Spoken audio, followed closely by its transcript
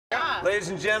Ladies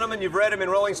and gentlemen, you've read him in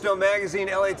Rolling Stone magazine,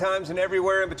 LA Times, and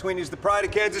everywhere in between. He's the pride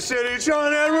of Kansas City,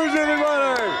 Shawn Edwards,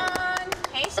 everybody!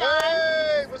 Hey, Shawn.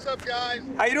 Hey, what's up, guys?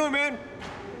 How you doing, man?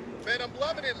 Man, I'm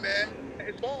loving it, man.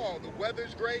 It's fall. The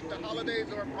weather's great. The holidays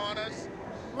are upon us.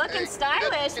 Looking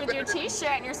stylish with your t-shirt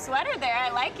and your sweater there. I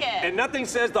like it. And nothing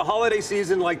says the holiday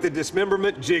season like the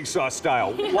dismemberment Jigsaw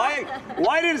style.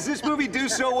 Why does this movie do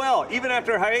so well, even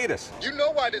after a hiatus? You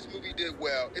know why this movie did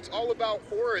well. It's all about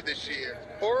horror this year.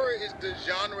 Horror is the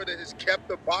genre that has kept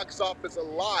the box office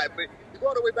alive. But you go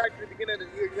all the way back to the beginning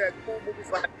of the year, you had cool movies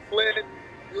like Flynn,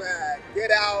 you had Get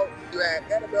Out, you had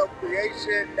Annabelle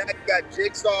Creation, now you got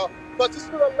Jigsaw. Plus, this is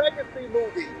a legacy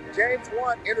movie. James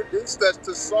Wan introduced us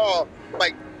to Saw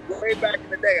like way back in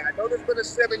the day. I know there's been a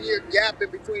 7-year gap in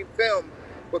between films,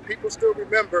 but people still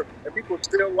remember and people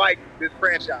still like this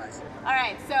franchise. All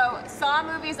right, so Saw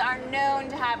movies are known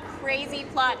to have crazy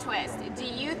plot twists. Do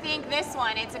you think this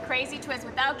one, it's a crazy twist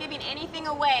without giving anything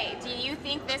away, do you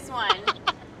think this one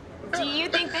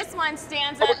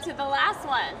stands up to the last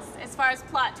ones as far as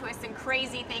plot twists and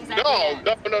crazy things at the end?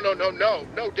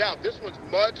 No doubt. This one's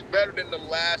much better than the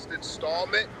last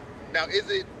installment. Now, is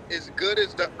it as good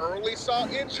as the early Saw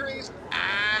entries?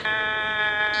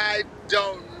 I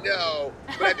don't know.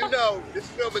 But I do know this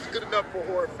film is good enough for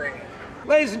horror fans.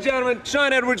 Ladies and gentlemen,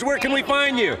 Shawn Edwards, where can we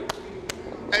find you?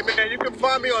 Hey, man, you can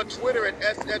find me on Twitter at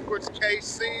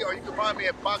 @SEdwardsKC, or you can find me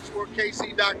at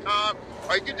foxworldkc.com,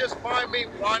 or you can just find me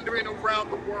wandering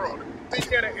around the world. See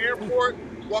you at an airport,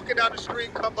 walking down the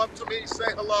street, come up to me,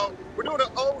 say hello. We're doing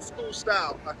an old school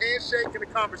style, a handshake and a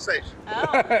conversation.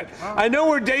 Oh. I know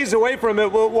we're days away from it.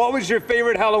 Well, what was your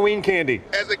favorite Halloween candy?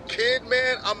 As a kid,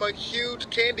 man, I'm a huge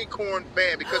candy corn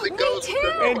fan because it goes with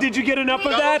the... And did you get enough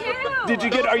of that? Did you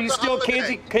get? Are you still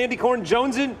candy corn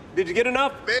jonesing? Did you get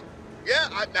enough? Man, yeah,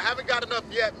 I haven't got enough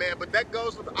yet, man, but that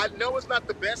goes with, I know it's not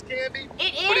the best candy, but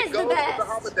it goes with the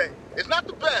holiday. It's not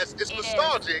the best, it's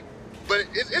nostalgic, but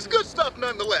it's good stuff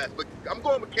nonetheless, but I'm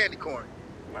going with candy corn.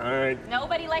 All right.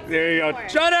 Nobody likes There you go. corn.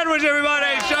 Shawn Edwards,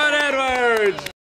 everybody! Shawn Edwards!